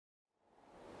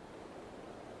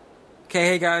Okay,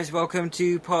 hey guys, welcome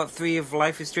to part 3 of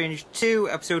Life is Strange 2,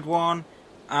 episode 1.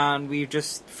 And we've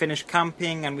just finished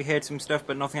camping and we heard some stuff,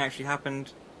 but nothing actually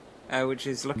happened, which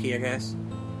is lucky, I guess.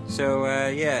 So,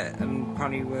 yeah, and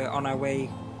apparently we're on our way,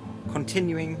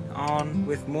 continuing on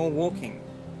with more walking.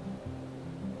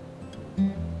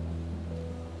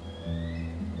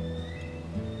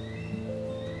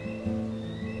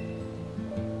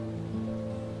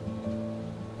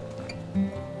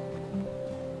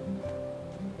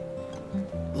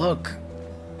 Look,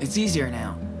 it's easier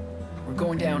now. We're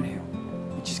going downhill.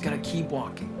 We just gotta keep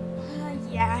walking.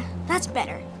 Yeah, that's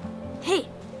better. Hey,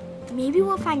 maybe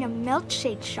we'll find a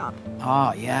milkshake shop.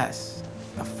 Ah, yes.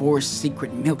 A forest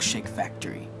secret milkshake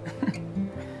factory.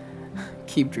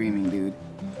 Keep dreaming, dude.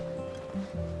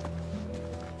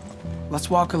 Let's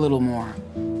walk a little more.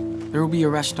 There will be a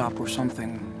rest stop or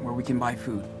something where we can buy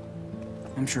food.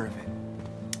 I'm sure of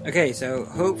it. Okay, so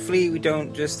hopefully we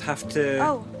don't just have to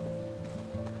Oh,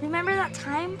 remember that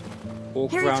time? walk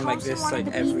Harry around like Thompson this wanted like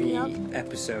to beat every me up.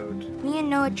 episode. Me and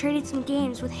Noah traded some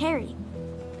games with Harry.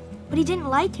 But he didn't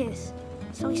like his,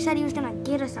 so he said he was gonna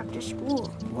get us after school.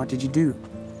 What did you do?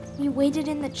 We waited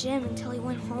in the gym until he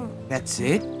went home. That's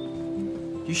it?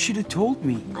 You should have told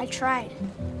me. I tried.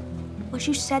 But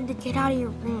you said to get out of your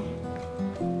room.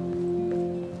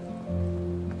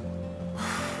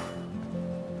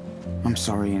 I'm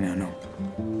sorry, Nano.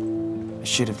 I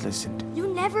should have listened. You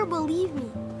never believe me.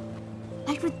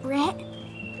 Like with Brett?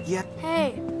 Yep.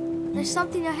 Hey, there's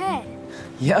something ahead.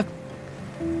 Yep.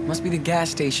 Must be the gas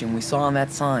station we saw on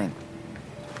that sign.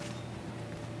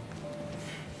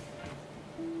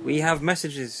 We have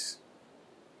messages.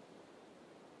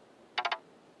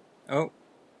 Oh.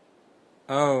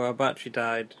 Oh, our battery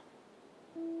died.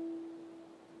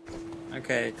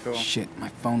 Okay, cool. Shit, my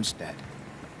phone's dead.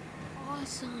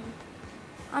 Awesome.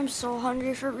 I'm so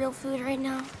hungry for real food right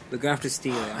now. We're gonna have to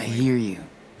steal it. I hear you.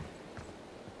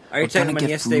 I already checked the gonna money get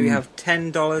yesterday. We food, have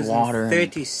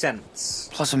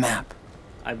 $10.30. Plus a map.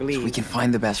 I believe. So we can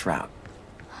find the best route.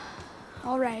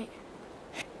 All right.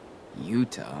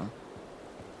 Utah?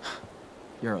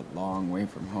 You're a long way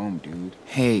from home, dude.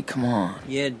 Hey, come on.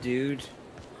 Yeah, dude.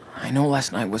 I know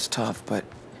last night was tough, but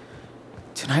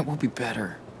tonight will be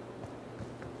better.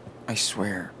 I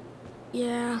swear.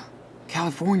 Yeah,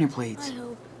 California I plates.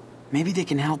 hope. Maybe they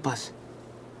can help us.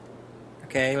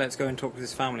 Okay, let's go and talk to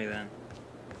his family then.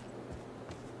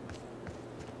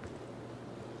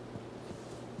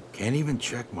 Can't even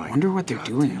check my Wonder what they're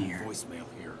doing goddamn here. voicemail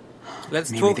here.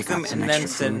 Let's Maybe talk they to them got some and then extra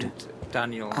send food.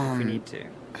 Daniel if we need to.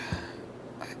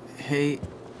 Hey.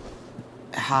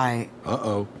 Hi.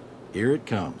 Uh-oh. Here it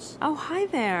comes. Oh, hi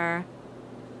there.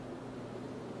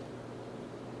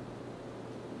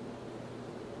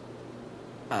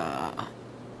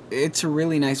 It's a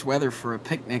really nice weather for a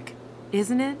picnic.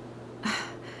 Isn't it?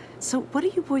 So, what are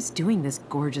you boys doing this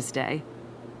gorgeous day?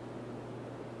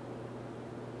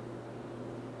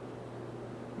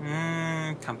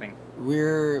 Camping.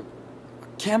 We're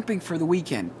camping for the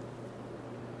weekend.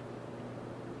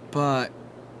 But,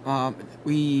 my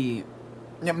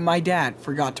dad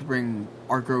forgot to bring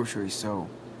our groceries, so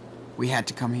we had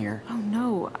to come here. Oh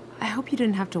no, I hope you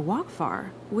didn't have to walk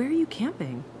far. Where are you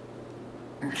camping?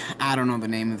 I don't know the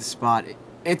name of the spot.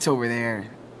 It's over there.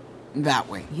 That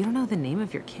way. You don't know the name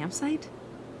of your campsite?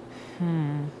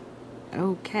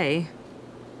 Okay.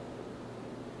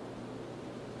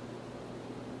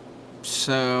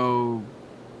 So,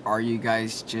 are you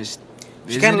guys just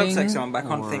She kind of looks like visiting, someone, but I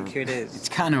can't or- think who it is. It's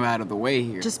kind of out of the way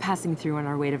here. Just passing through on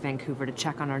our way to Vancouver to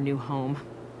check on our new home.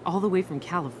 All the way from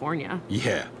California.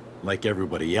 Yeah, like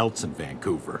everybody else in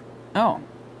Vancouver. Oh,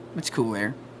 it's cool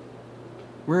there.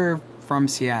 We're from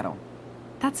Seattle.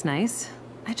 That's nice.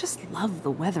 I just love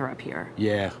the weather up here.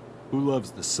 Yeah, who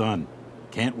loves the sun?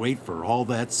 Can't wait for all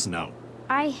that snow.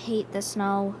 I hate the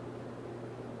snow.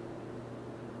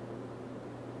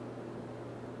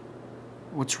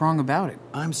 What's wrong about it?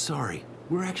 I'm sorry.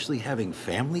 We're actually having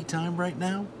family time right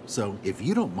now, so if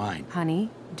you don't mind. Honey,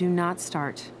 do not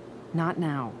start. Not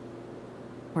now.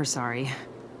 We're sorry.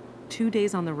 2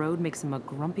 days on the road makes him a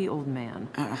grumpy old man.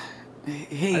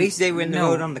 Hey, At least they were in the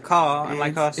no, road on the car,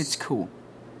 unlike us. It's cool.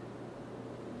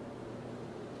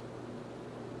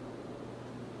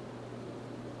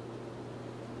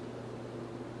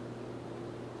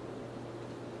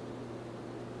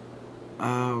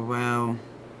 Well,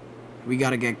 we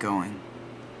gotta get going.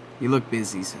 You look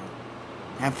busy, so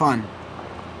have fun.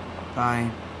 Bye.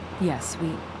 Yes,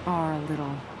 we are a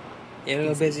little... Yeah, a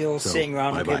little busy all So, sitting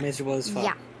around bye-bye. looking miserable as fuck.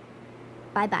 Yeah.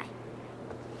 Bye-bye.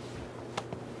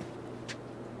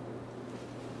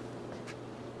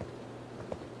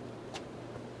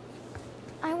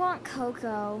 I want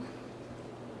cocoa.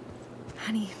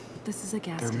 Honey, this is a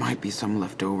gas There station. might be some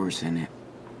leftovers in it.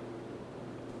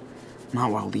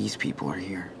 Not while these people are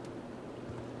here.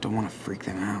 Don't want to freak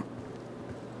them out.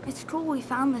 It's cool we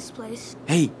found this place.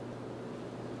 Hey!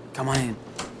 Come on in.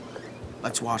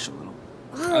 Let's wash a little.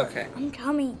 Ugh, Okay. I'm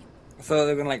coming. I thought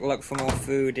they were gonna like look for more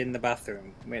food in the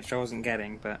bathroom, which I wasn't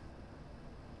getting, but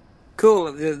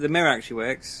cool. The mirror actually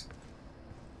works.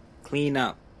 Clean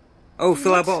up. Oh,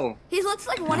 fill our bottle. He looks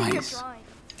like one of your Nice. drawings.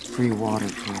 Free water,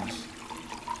 please.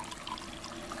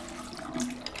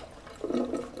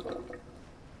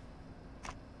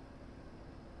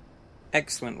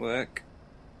 Excellent work.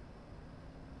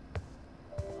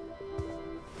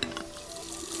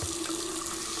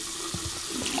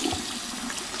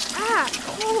 Ah,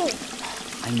 cool.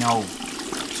 I know.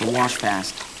 So wash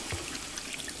fast.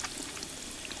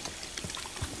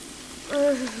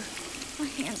 Ugh, my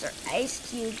hands are ice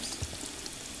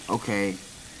cubes. Okay,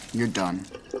 you're done.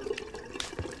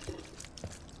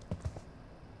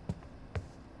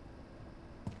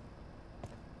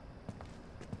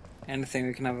 Anything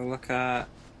we can have a look at?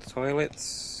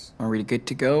 Toilets? Are we good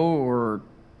to go, or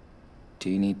do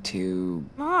you need to...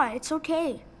 Nah, it's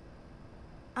okay.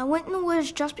 I went in the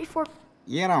woods just before.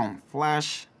 You don't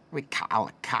flush. We call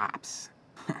the cops.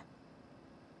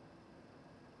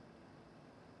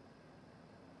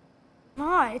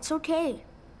 Nah, it's okay.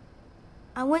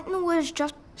 I went in the woods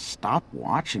just. Stop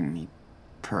watching me,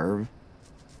 perv.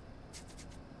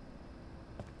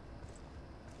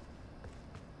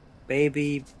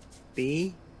 Baby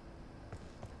B?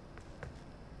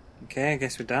 Okay, I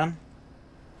guess we're done.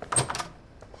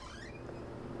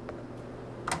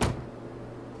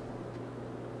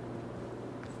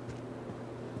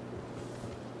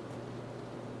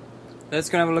 Let's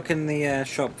go have a look in the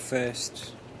shop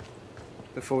first,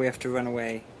 before we have to run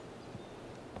away.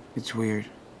 It's weird.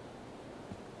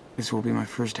 This will be my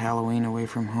first Halloween away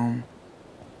from home.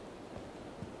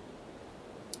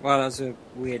 Well, that was a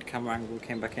weird camera angle we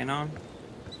came back in on.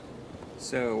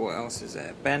 So, what else is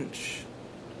there? Bench.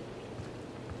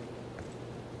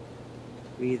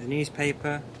 Read the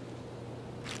newspaper.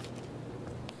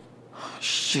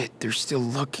 Shit, they're still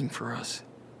looking for us.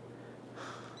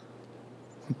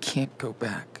 We can't go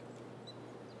back.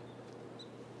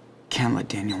 Can't let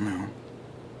Daniel know.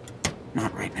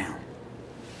 Not right now.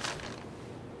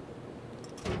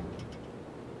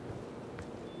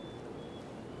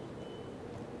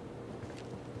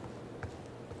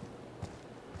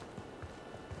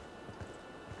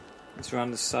 It's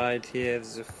around the side here.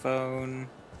 There's a phone.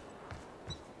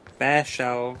 Bare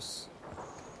shelves.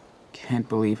 Can't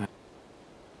believe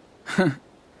it.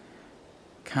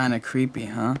 Kinda creepy,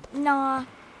 huh? Nah,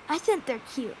 I think they're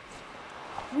cute.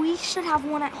 We should have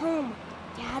one at home.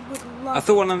 Dad would love. I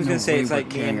thought one of them was No gonna say way it's we're like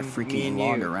me carrying and, a freaking me and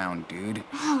log you. around, dude. it.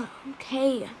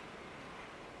 Okay.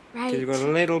 Right. You've got a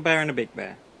little bear and a big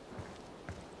bear.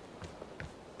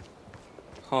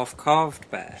 Half carved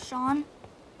bear. Sean,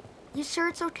 you sure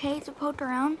it's okay to poke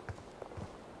around?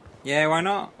 Yeah, why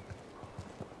not?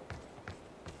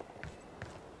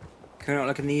 Can we not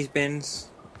look in these bins?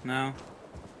 No.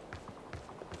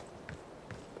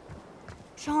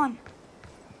 Sean,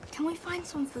 can we find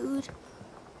some food?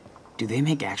 Do they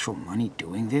make actual money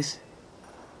doing this?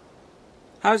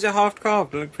 How's it half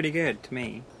carved? It looked pretty good to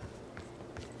me.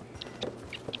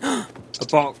 A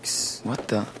box. What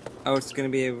the? Oh, it's gonna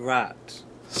be a rat.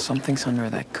 Something's under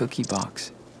that cookie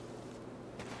box.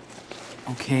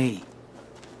 Okay.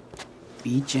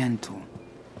 Be gentle.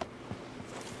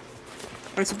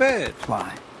 Oh, it's a bird.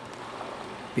 Fly.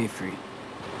 Be free.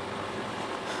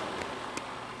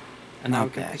 And now Not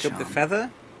we can bad, pick up the Sean.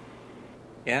 feather.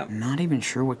 Yeah. I'm not even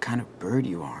sure what kind of bird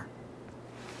you are.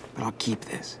 But I'll keep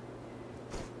this.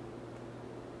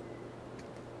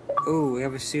 Ooh, we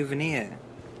have a souvenir.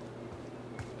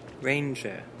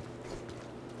 Ranger.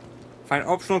 Find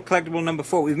optional collectible number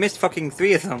 4. We've missed fucking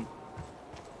 3 of them.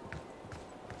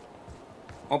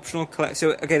 Optional collect.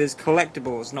 So, okay, there's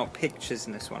collectibles, not pictures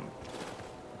in this one.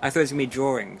 I thought it was gonna be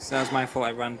drawings. That was my fault.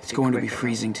 I ran. It's going to be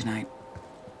freezing tonight.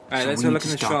 Alright, so let's we go need look to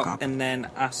in the stock shop up. and then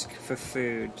ask for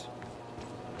food.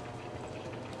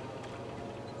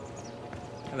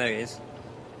 Oh, there he is.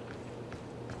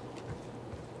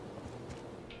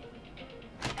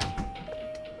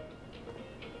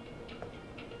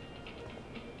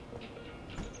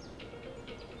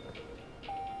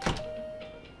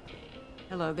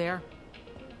 Hello there.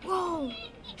 Whoa,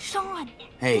 Sean.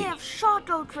 Hey. They have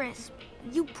Choco Crisp.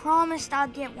 You promised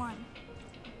I'd get one.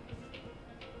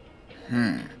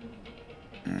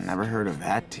 Never heard of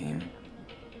that team.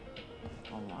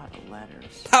 A lot of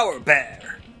letters. Power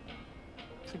Bear!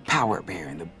 Power Bear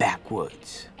in the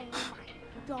backwoods.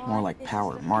 God, More like this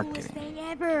power is the marketing. coolest thing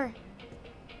ever.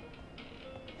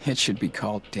 It should be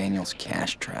called Daniel's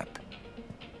Cash Trap.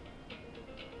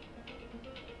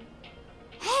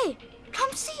 Hey,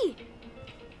 come see.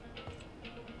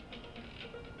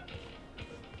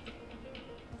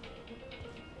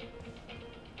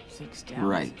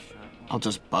 Right. I'll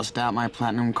just bust out my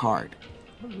platinum card.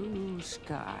 Blue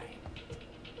sky.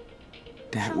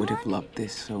 Dad would have loved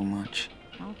this so much.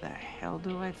 How the hell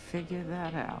do I figure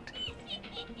that out?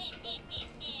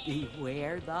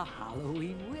 Beware the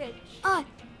Halloween witch.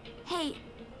 Hey,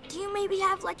 do you maybe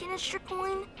have like an extra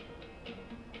coin?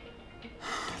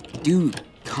 Dude,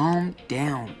 calm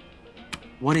down.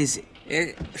 What is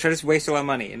it? Should I just waste all our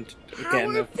money and get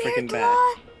in the freaking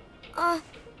bag?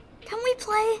 Can we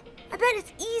play? I bet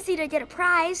it's easy to get a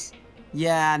prize.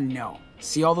 Yeah, no.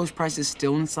 See all those prizes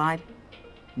still inside?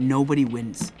 Nobody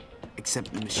wins,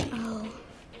 except the machine. Oh.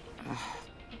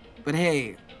 But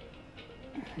hey,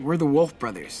 we're the Wolf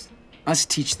Brothers. Us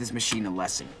teach this machine a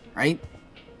lesson, right?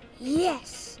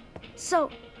 Yes. So,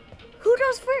 who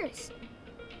goes first?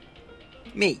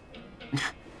 Me.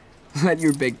 Let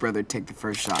your big brother take the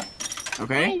first shot,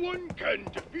 okay? No one can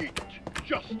defeat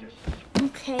justice.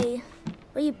 Okay,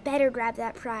 well you better grab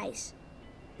that prize.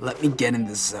 Let me get in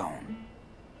the zone.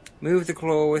 Move the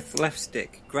claw with left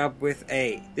stick. Grab with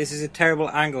A. This is a terrible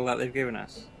angle that they've given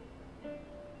us.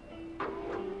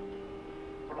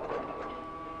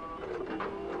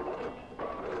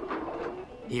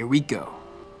 Here we go.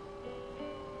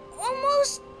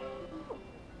 Almost.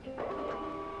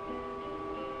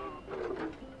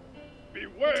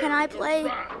 Beware Can I the play?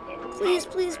 wrath of Please,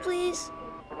 power. please, please.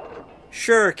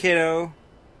 Sure, kiddo.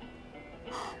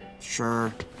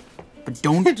 Sure. But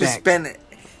don't Just beg. spend it.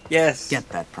 Yes. Get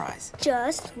that prize.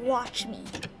 Just watch me.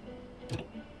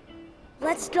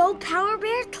 Let's go, Power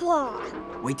Bear Claw.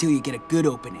 Wait till you get a good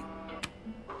opening.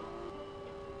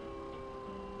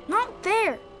 Not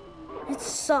fair. It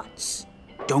sucks.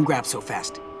 Don't grab so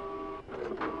fast.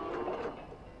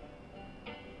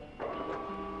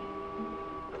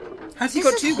 How's he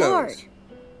This got is two hard.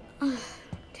 goals?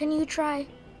 Can you try?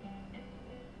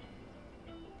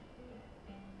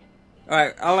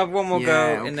 Alright, I'll have one more Yeah,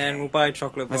 go, okay. and then we'll buy a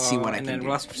chocolate bar, Let's see what I and can then do.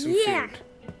 we'll ask for some Yeah. food.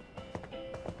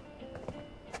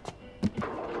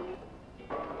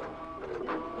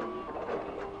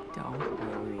 Don't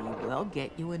worry, we'll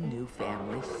get you a new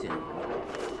family soon.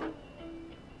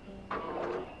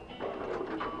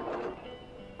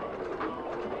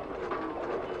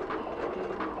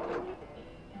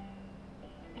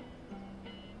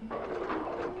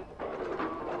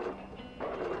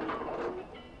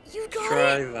 You got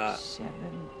Try it. that. 7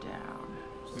 down.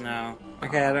 No.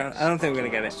 Okay, I don't think we're gonna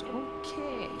get it.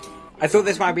 Okay. I thought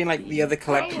this might have been like the other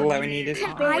collectible that we needed.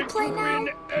 Can I play now? Win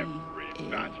every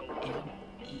battle.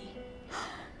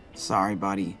 Sorry,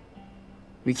 buddy.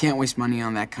 We can't waste money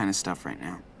on that kind of stuff right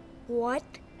now. What?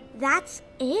 That's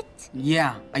it?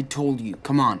 Yeah, I told you.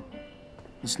 Come on.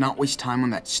 Let's not waste time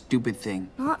on that stupid thing.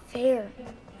 Not fair.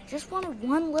 I just wanted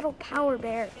one little Power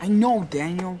Bear. I know,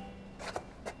 Daniel.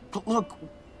 But look,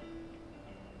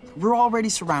 we're already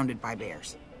surrounded by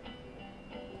bears.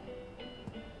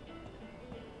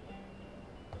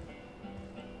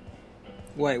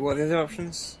 Wait, what are the other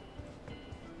options?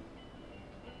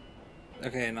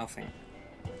 Okay, nothing.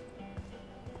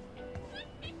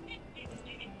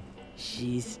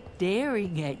 She's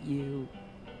staring at you.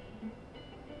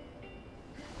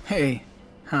 Hey,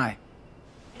 hi.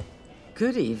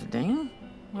 Good evening.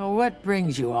 Well, what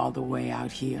brings you all the way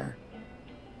out here?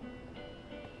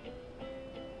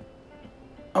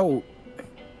 Oh,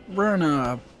 we're on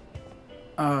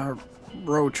a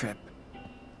road trip.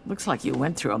 Looks like you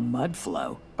went through a mud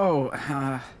flow. Oh,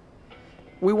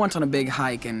 we went on a big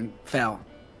hike and fell.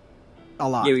 A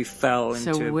lot. Yeah, we fell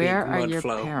into So a where big are mud your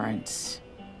flow. parents?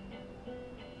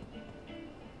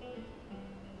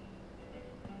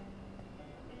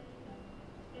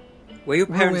 Were your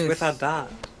We're parents with with our dad?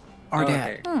 Our Oh,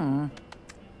 dad. okay.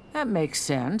 That makes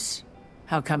sense.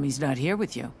 How come he's not here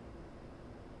with you?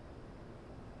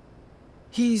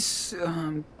 He's,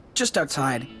 just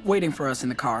outside, waiting for us in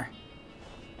the car.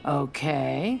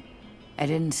 Okay. I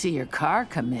didn't see your car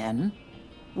come in.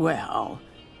 Well,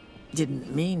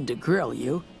 didn't mean to grill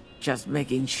you. Just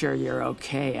making sure you're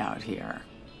okay out here.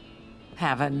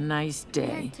 Have a nice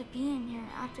day. Weird to be in here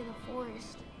after the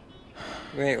forest.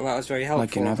 Great, well, that was very helpful.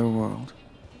 Like another world.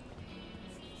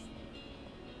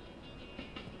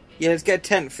 Yeah, let's get a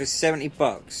tent for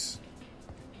 $70.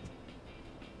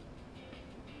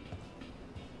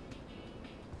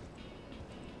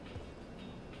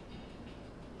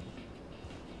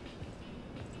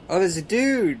 Oh, there's a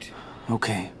dude!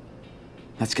 Okay.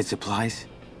 Let's get supplies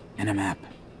and a map.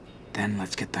 Then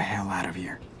let's get the hell out of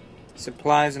here.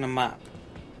 Supplies and a map.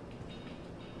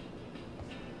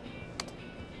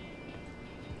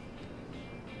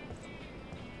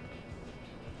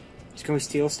 Can we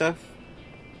steal stuff?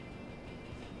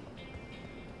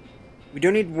 We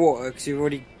don't need water because we've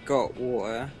already got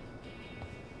water.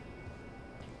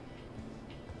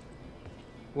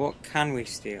 What can we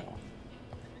steal?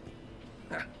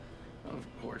 Of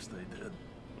course they did.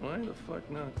 Why the fuck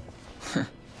not?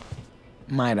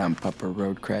 Might ump up her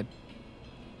road cred.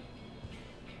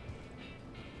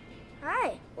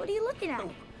 Hi, what are you looking at?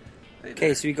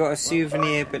 Okay, so we got a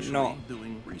souvenir, but not...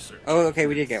 Doing research. Oh, okay,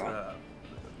 we did get one.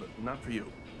 But not for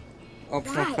you.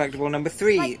 Optional Why? collectible number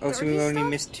 3. Like Oh, so we dirty only stuff?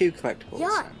 missed 2 collectibles.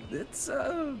 Yuck. It's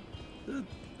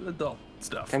adult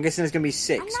stuff. I'm guessing there's going to be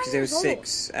 6, I'm 9 because there was years old.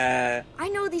 6 I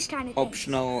know these kind of things.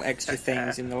 optional extra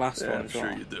things in the last Yeah, one I'm as sure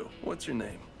well. you do. What's your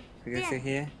name? We go Yeah. through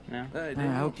here? No? Hey, I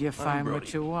Daniel. hope you I'm find Brody.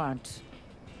 what you want.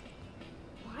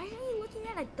 Why are you looking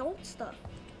at adult stuff?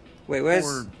 Wait, where's...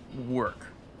 Or work.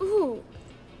 Ooh.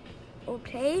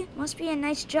 Okay, must be a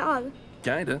nice job.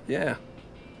 Kinda, yeah.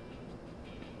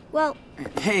 Well,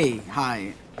 Hey,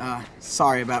 hi.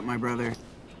 Sorry about my brother.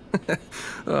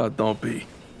 Oh, don't be.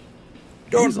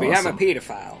 Don't He's be, I'm a awesome.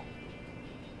 pedophile. I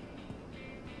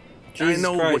Jesus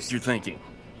know Christ. what you're thinking.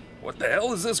 What the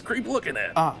hell is this creep looking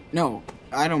at? No,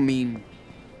 I don't mean...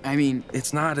 I mean,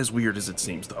 It's not as weird as it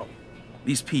seems, though.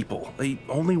 These people, they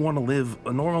only want to live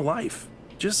a normal life.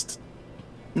 Just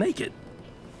naked.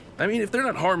 I mean, if they're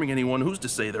not harming anyone, who's to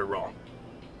say they're wrong?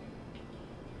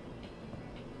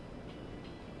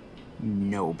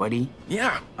 nobody.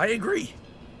 Yeah, I agree.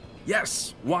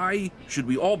 Yes, why should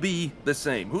we all be the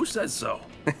same? Who says so?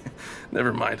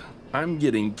 Never mind. I'm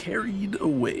getting carried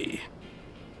away.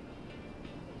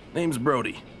 Name's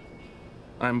Brody.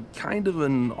 I'm kind of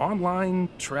an online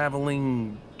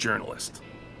traveling journalist.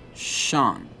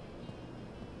 Sean.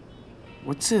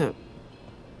 What's a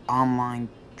online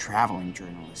traveling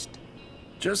journalist?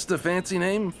 Just a fancy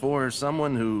name for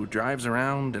someone who drives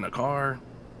around in a car,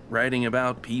 writing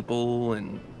about people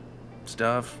and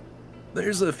stuff.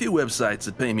 There's a few websites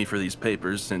that pay me for these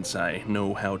papers since I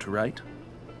know how to write.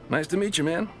 Nice to meet you,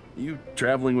 man. You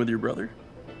traveling with your brother?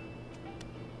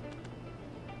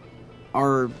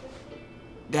 Our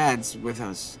dad's with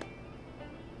us.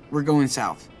 We're going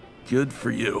south. Good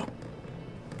for you.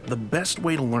 The best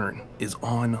way to learn is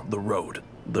on the road.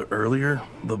 The earlier,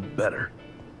 the better.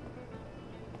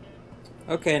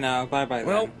 Okay, now, bye-bye then.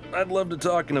 Well, I'd love to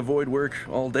talk and avoid work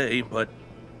all day, but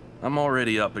I'm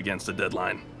already up against a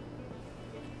deadline.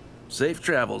 Safe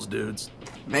travels, dudes.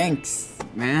 Thanks,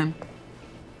 man.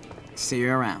 See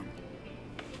you around.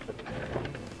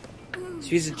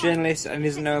 She's a journalist and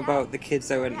doesn't know about the kids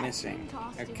that went missing.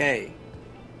 Okay.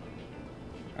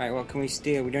 Alright, what can we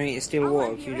steal? We don't need to steal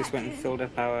water because we just went and filled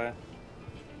up our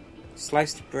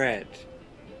sliced bread.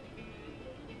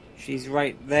 She's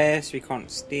right there, so we can't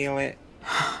steal it.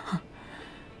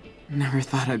 Never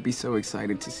thought I'd be so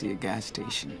excited to see a gas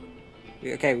station.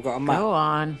 Okay, we've got a map. Go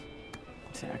on.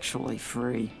 It's actually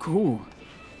free. Cool.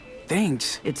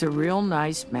 Thanks. It's a real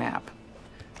nice map.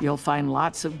 You'll find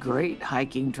lots of great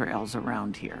hiking trails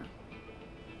around here.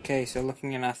 Okay, so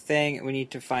looking in our thing, we need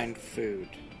to find food.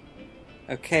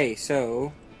 Okay,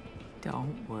 so...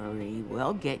 Don't worry,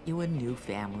 we'll get you a new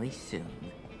family soon.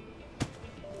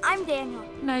 I'm Daniel.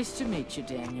 Nice to meet you,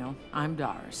 Daniel. I'm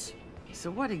Doris. So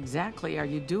what exactly are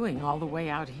you doing all the way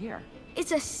out here?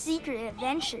 It's a secret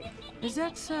adventure. Is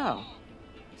that so?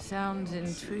 Sounds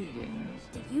intriguing.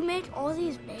 Did you make all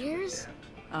these bears?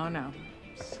 Oh, no.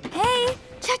 Hey,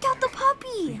 check out the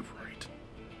puppy!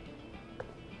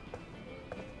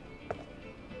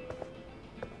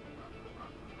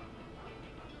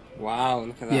 Wow,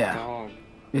 look at that Yeah. dog.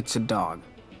 It's a dog.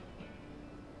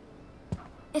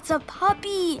 It's a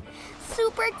puppy!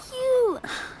 Super cute!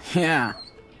 Yeah.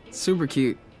 Super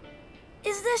cute.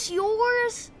 Is this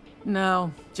yours?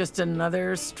 No, just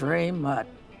another stray mutt.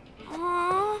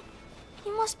 Aww,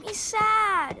 he must be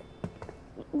sad.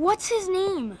 What's his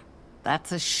name?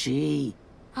 That's a she.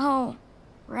 Oh,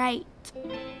 right.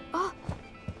 Oh,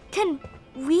 can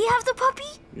we have the puppy?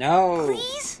 No.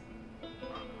 Please?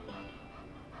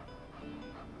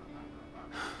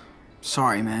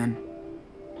 Sorry, man.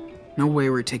 No way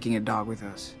we're taking a dog with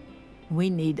us. We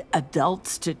need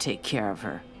adults to take care of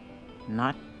her,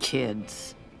 not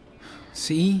kids.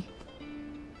 See?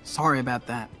 Sorry about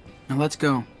that. Now let's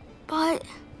go. But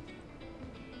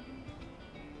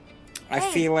I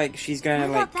Hey, feel like she's gonna,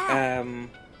 what about like, that?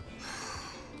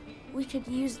 We could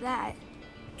use that.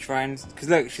 try and... Because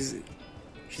look, she's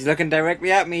looking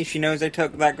directly at me. She knows I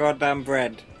took that goddamn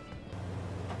bread.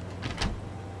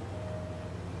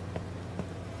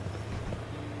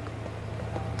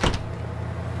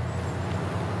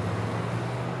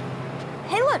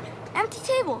 Hey, look, empty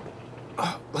table.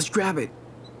 Oh, let's grab it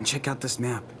and check out this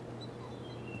map.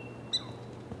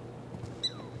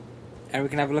 And we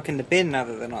can have a look in the bin now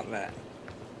that they're not there.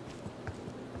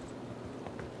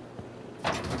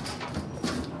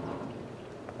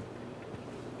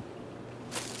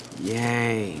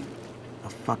 Yay. A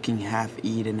fucking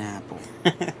half-eaten apple.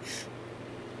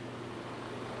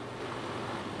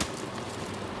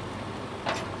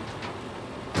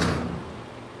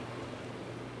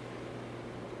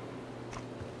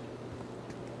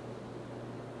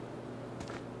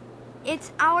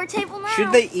 It's our table now.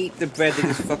 Should they eat the bread that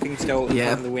is fucking stolen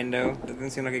Yeah. from the window? That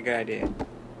doesn't seem like a good idea.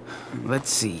 Let's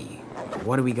see.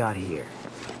 What do we got here?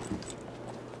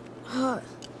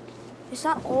 Is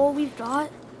that all we've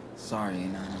got? Sorry,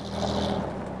 Nana.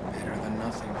 Better than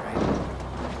nothing, right?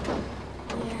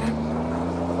 Yeah.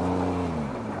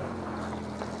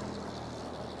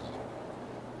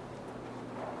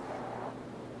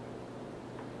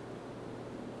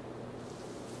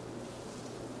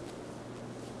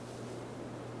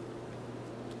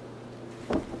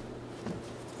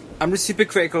 I'm just super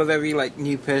critical of every like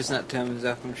new person that turns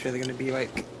up. I'm sure they're gonna be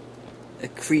like a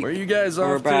creep. Where you guys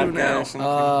or a off to bad guy now? or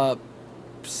something.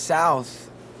 South.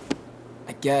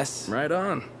 I guess. Right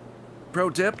on. Pro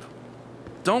tip,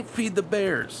 don't feed the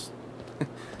bears.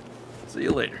 See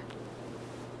you later.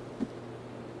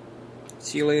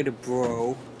 See you later,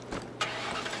 bro.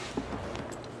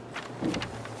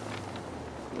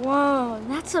 Whoa,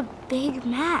 that's a big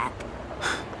map.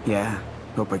 Yeah,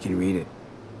 hope I can read it.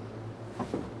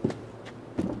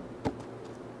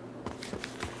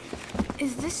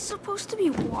 Is this supposed to be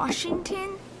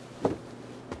Washington?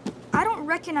 I don't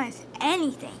recognize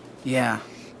anything. Yeah,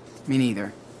 me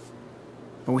neither.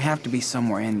 But we have to be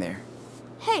somewhere in there.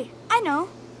 Hey, I know.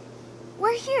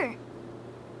 We're here.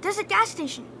 There's a gas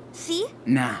station. See?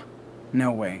 Nah,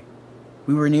 no way.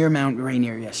 We were near Mount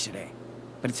Rainier yesterday,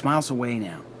 but it's miles away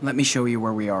now. Let me show you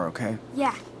where we are, okay?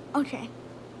 Yeah, okay.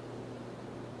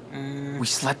 We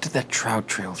slept at that trout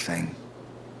trail thing.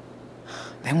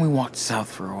 Then we walked south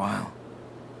for a while.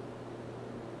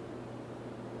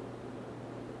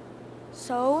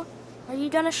 So, are you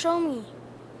gonna show me?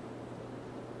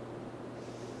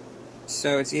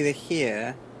 So it's either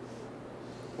here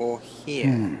or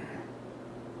here.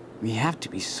 We have to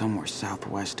be somewhere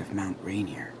southwest of Mount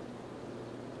Rainier.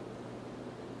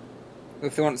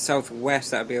 If they want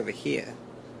southwest, that'd be over here.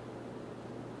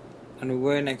 And we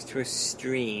were next to a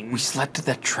stream. We slept at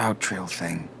that trout trail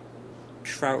thing.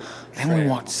 Trout Then we trail.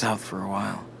 walked south for a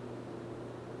while.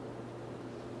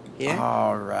 Yeah?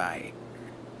 All right.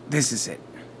 This is it.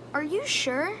 Are you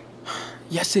sure?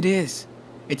 Yes, it is.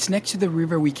 It's next to the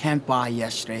river we camped by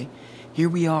yesterday. Here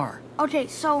we are. Okay,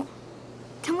 so,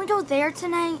 can we go there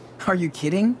tonight? Are you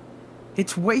kidding?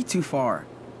 It's way too far.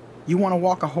 You want to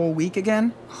walk a whole week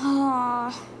again?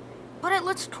 But it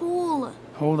looks cool.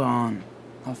 Hold on.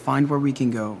 I'll find where we can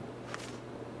go.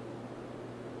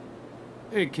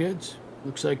 Hey, kids.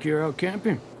 Looks like you're out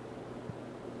camping.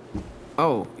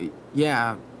 Oh,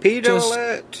 yeah. Peter Just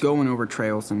alert! going over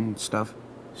trails and stuff.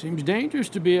 Seems dangerous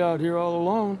to be out here all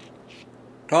alone.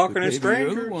 Talking But to maybe you're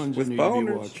the strangers ones with who need to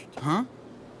be boners. watched. Huh?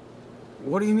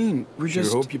 What do you mean? We're Sure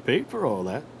just... hope you paid for all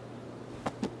that.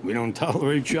 We don't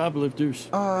tolerate shoplifters.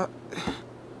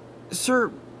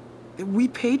 Sir, we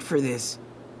paid for this.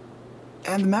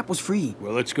 And the map was free.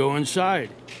 Well, let's go inside.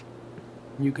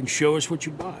 You can show us what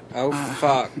you bought. Oh,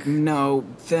 fuck. No,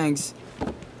 thanks.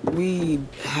 We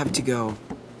have to go.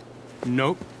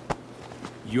 Nope.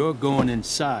 You're going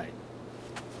inside.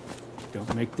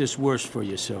 Don't make this worse for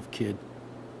yourself, kid.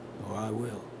 Or I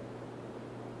will.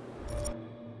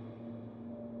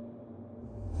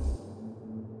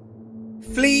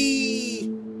 Flee!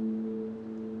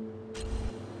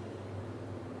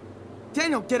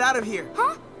 Daniel, get out of here.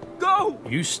 Huh? Go!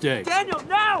 You stay. Daniel,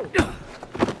 now!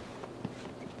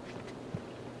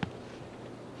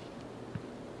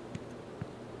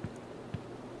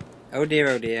 Oh dear,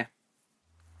 oh dear.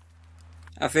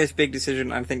 Our first big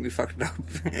decision, I think we fucked it up.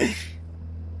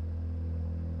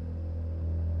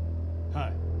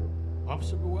 Hi.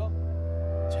 Officer Burwell?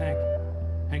 It's Hank.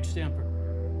 Hank Stamper.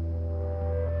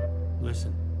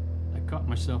 Listen, I caught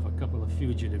myself a couple of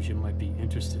fugitives you might be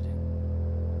interested in.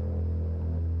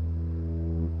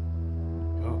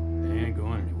 Oh, they ain't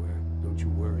going anywhere. Don't you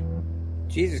worry.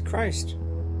 Jesus Christ.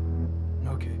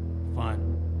 Okay, fine.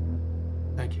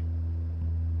 Thank you.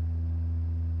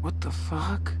 What the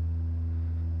fuck?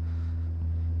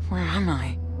 Where am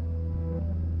I?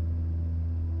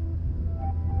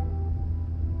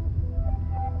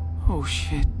 Oh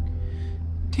shit.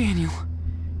 Daniel.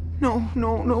 No,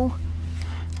 no, no.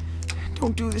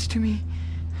 Don't do this to me.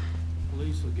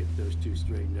 Police will get those two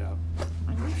straightened out.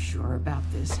 Are you sure about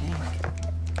this, Hank?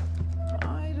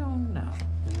 I don't know.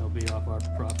 And they'll be off our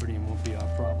property and won't be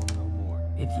our problem no more.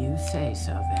 If you say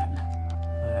so, then,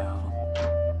 well,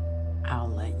 I'll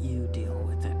let you deal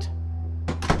with it.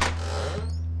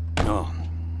 Oh,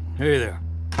 hey there.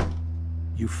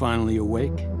 You finally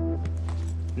awake?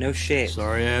 No shit.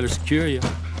 Sorry I had to secure you.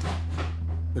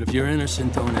 But if you're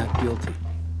innocent, don't act guilty.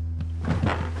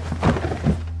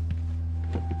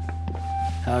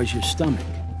 How's your stomach?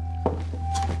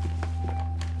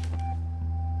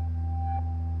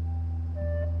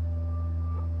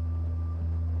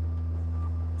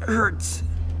 Hurts.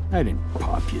 I didn't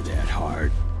pop you that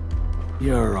hard.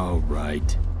 You're all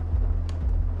right.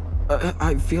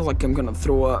 I feel like I'm gonna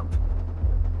throw up.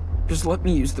 Just let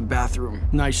me use the bathroom.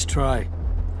 Nice try.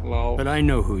 Lol. But I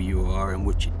know who you are and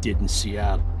what you did in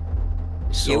Seattle.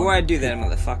 Yeah, why'd do that,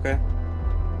 motherfucker?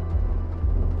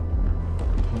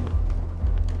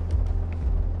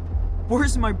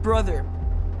 Where's my brother?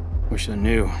 Wish I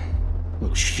knew.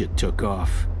 Little shit took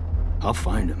off. I'll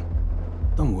find him.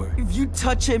 Don't worry. If you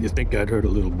touch him... You think I'd hurt a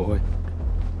little boy?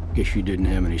 Guess you didn't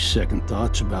have any second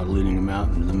thoughts about leading him out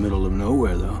into the middle of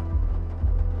nowhere, though.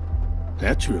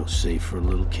 That's real safe for a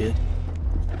little kid.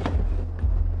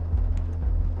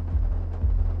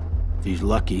 If he's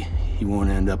lucky, he won't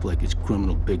end up like his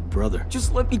criminal big brother.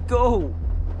 Just let me go.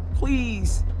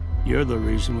 Please. You're the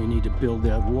reason we need to build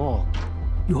that wall.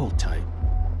 You hold tight.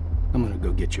 I'm gonna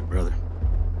go get your brother.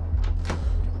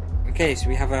 Okay, so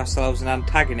we have ourselves an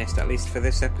antagonist, at least for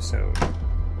this episode.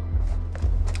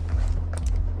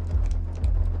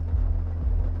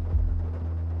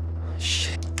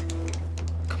 Shit.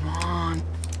 Come on.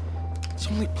 It's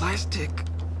only plastic.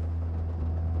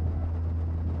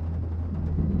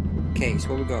 Okay, so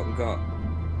what we got? We got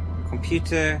a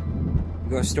computer,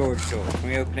 we got a storage door. Can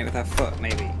we open it with our foot,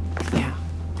 maybe? Yeah,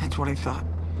 that's what I thought.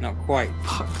 Not quite.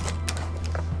 Fuck.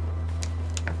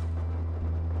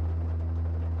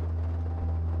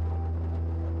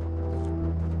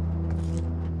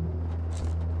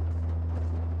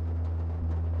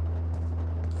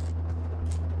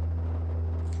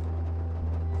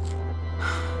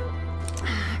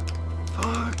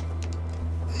 Fuck.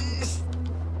 This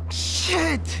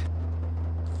shit.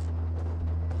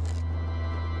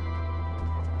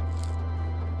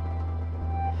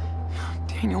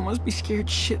 Daniel must be scared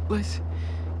shitless.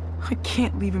 I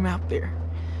can't leave him out there.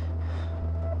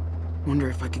 Wonder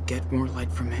if I could get more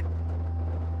light from it.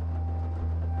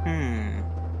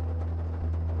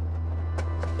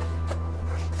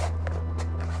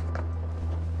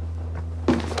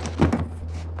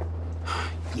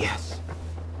 Yes.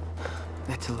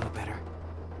 That's a little better.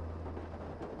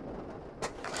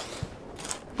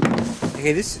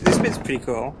 Okay, this bit's pretty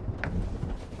cool.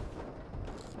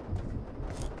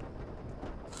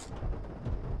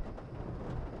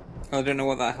 I don't know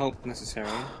what that helped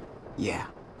necessarily. Yeah,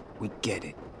 we get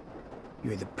it.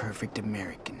 You're the perfect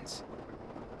Americans.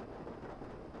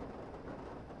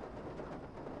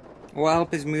 What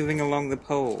help is moving along the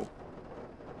pole?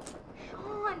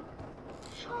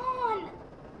 Sean,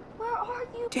 where are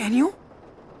you? Daniel?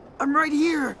 I'm right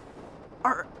here.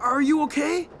 Are you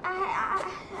okay?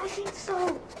 I think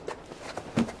so.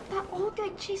 That old guy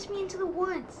chased me into the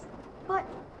woods, but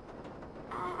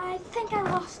I think I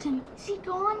lost him. Is he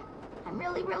gone? I'm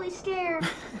really scared.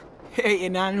 Hey,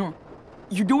 Enano.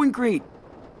 You're doing great.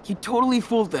 You totally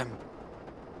fooled them.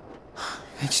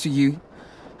 Thanks to you,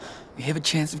 we have a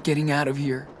chance of getting out of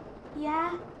here.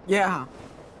 Yeah? Yeah.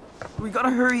 We gotta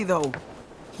hurry, though.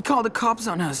 He called the cops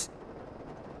on us.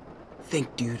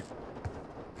 Think, dude.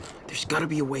 There's gotta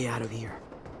be a way out of here.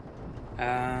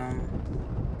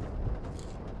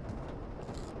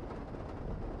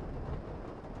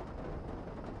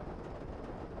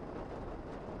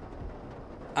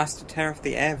 Ask to tear off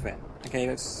the air vent. Okay,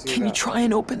 let's see. Can you try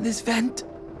and open this vent?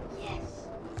 Yes.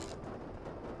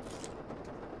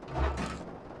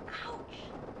 Ouch.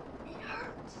 It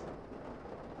hurts.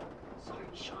 Sorry,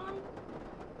 Sean. It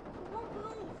won't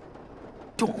move.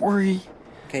 Don't worry.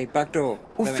 Okay, back door.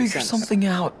 We'll That makes figure sense. something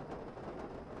out.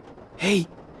 Hey,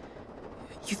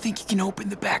 you think you can open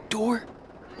the back door?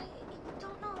 I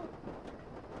don't know.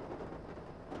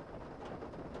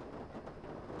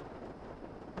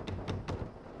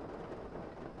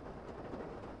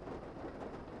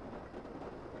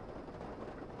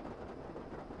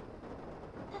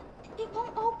 It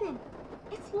won't open.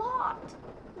 It's locked.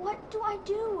 What do I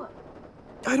do?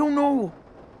 I don't know.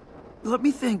 Let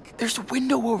me think. There's a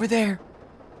window over there.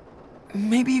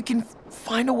 Maybe you can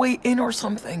find a way in or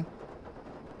something.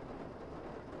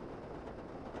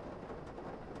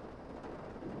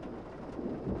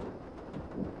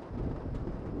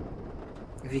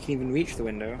 If you can even reach the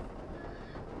window.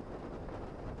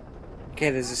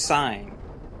 Okay, there's a sign.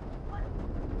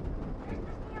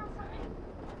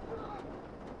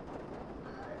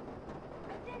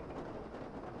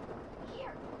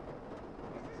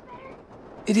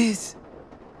 It is.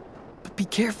 But be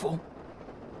careful.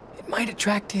 It might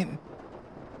attract him.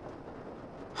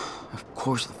 Of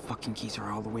course the fucking keys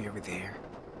are all the way over there.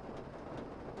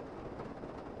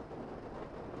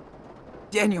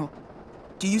 Daniel,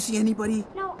 do you see anybody?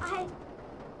 No, I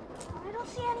don't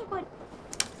see anybody.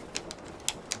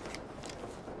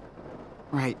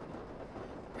 Right.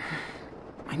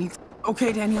 I need...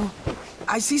 Okay, Daniel.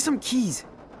 I see some keys,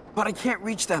 but I can't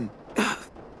reach them.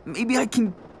 Maybe I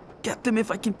can get them if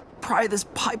I can pry this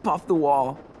pipe off the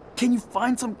wall. Can you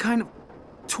find some kind of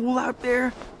tool out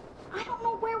there? I don't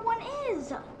know where one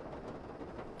is.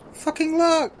 Fucking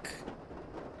look!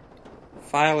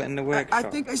 File in the workshop. I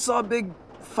think I saw a big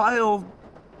file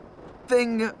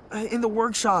thing in the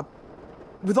workshop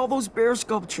with all those bear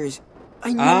sculptures.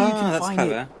 I know you can that's find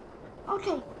clever. it.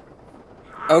 Okay.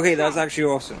 Okay, that's actually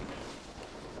awesome.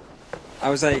 I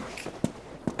was like,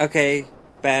 okay,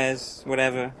 bears,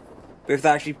 whatever. But if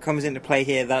that actually comes into play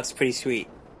here, that's pretty sweet.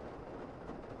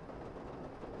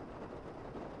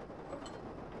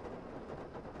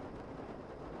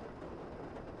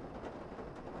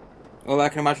 Well, I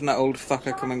can imagine that old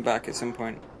fucker coming back at some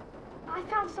point. I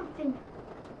found something.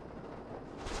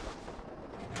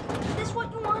 Is this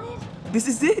what you wanted? This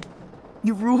is it.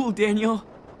 You rule, Daniel.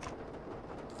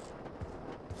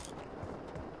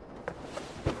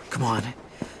 Come on.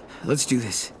 Let's do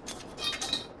this.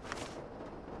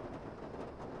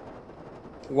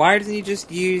 Why doesn't he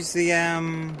just use the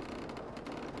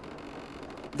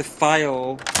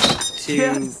file to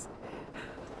Yes.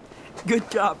 Good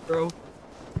job, bro.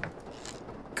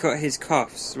 cut his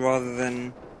cuffs rather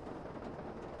than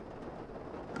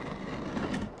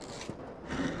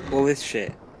all this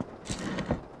shit?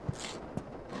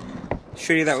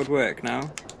 Surely that would work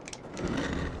now.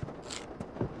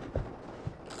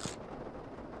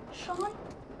 Sean?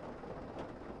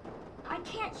 I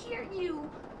can't hear you.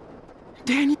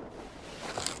 Daniel.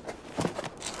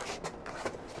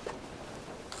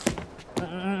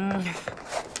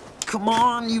 Come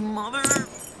on, you mother.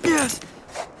 Yes.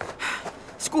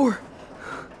 Score.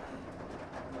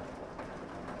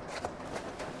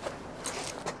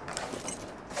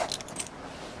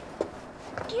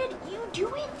 Did you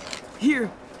do it? Here.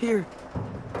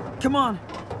 Come on.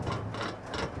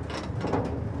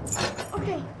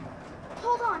 Okay.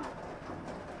 Hold on.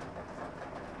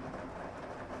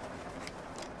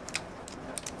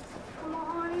 Come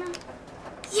on.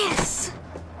 Yes!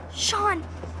 Sean!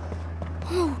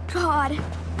 Oh, God.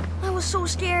 I was so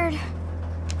scared.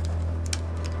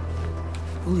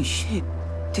 Holy shit.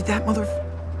 Did that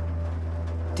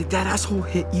asshole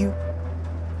hit you?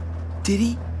 Did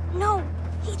he? No,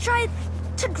 he tried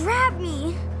to grab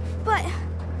me, but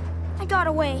I got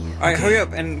away. Alright, hurry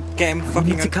up and get him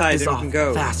fucking untied and we can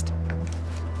go. Fast.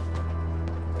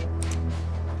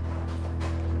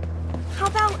 How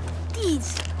about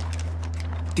these?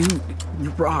 Dude,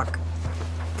 you rock.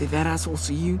 Did that asshole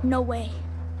see you? No way.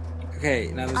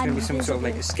 Okay, now there's gonna be some sort of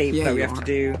like escape Yeah, that we you have to are.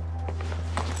 do.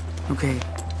 Okay.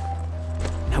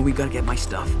 Now we gotta get my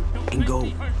stuff and go.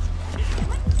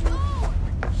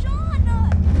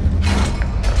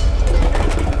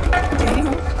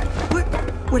 Daniel,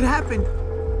 what happened?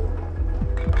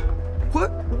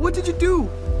 What did you do?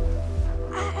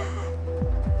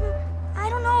 I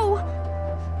don't know.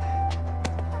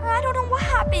 I don't know what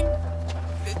happened.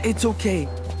 It's okay.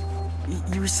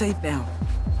 You're safe now.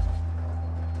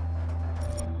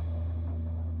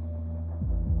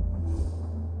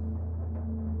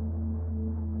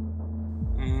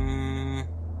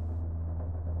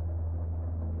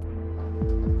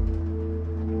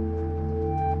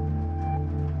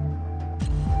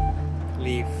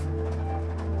 Leave.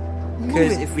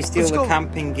 Because if we steal the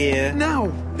camping gear,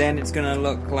 now, then it's gonna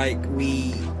look like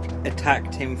we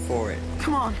attacked him for it.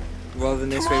 Come on. Rather than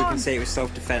this Come way we on. can say it was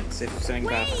self-defense if something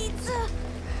bad happens.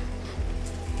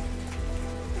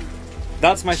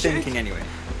 That's my thinking anyway.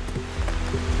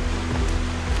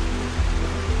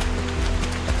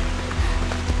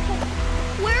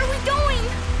 Where are we going?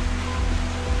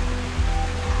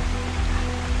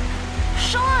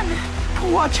 Sean!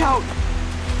 Watch out!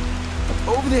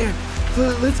 Over there.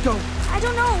 Let's go. I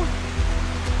don't know.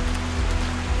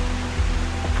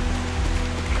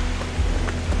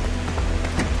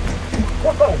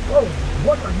 Whoa,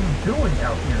 what are you doing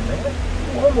out here, man?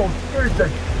 You almost scared the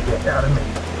shit out of me.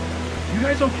 You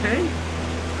guys okay?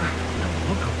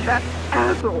 That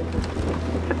asshole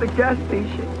at the gas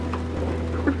station.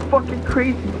 We're fucking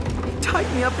crazy. He tied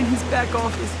me up in his back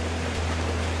office.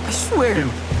 I swear.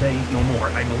 Dude, say no more.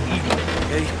 I believe you.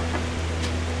 Okay?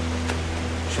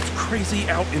 Shit's crazy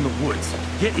out in the woods.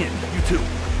 Get in, you two.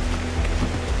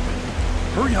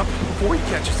 Hurry up before he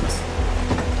catches us.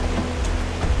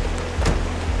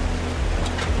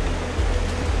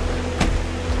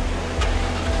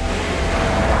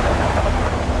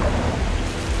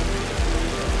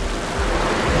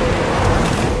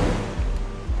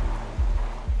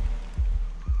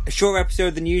 shorter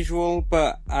episode than usual,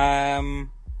 but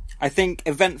I think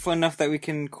eventful enough that we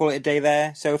can call it a day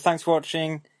there. So thanks for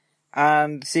watching,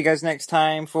 and see you guys next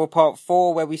time for part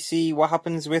 4, where we see what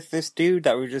happens with this dude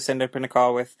that we just end up in a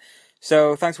car with.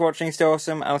 So thanks for watching, stay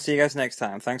awesome, and I'll see you guys next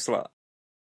time. Thanks a lot.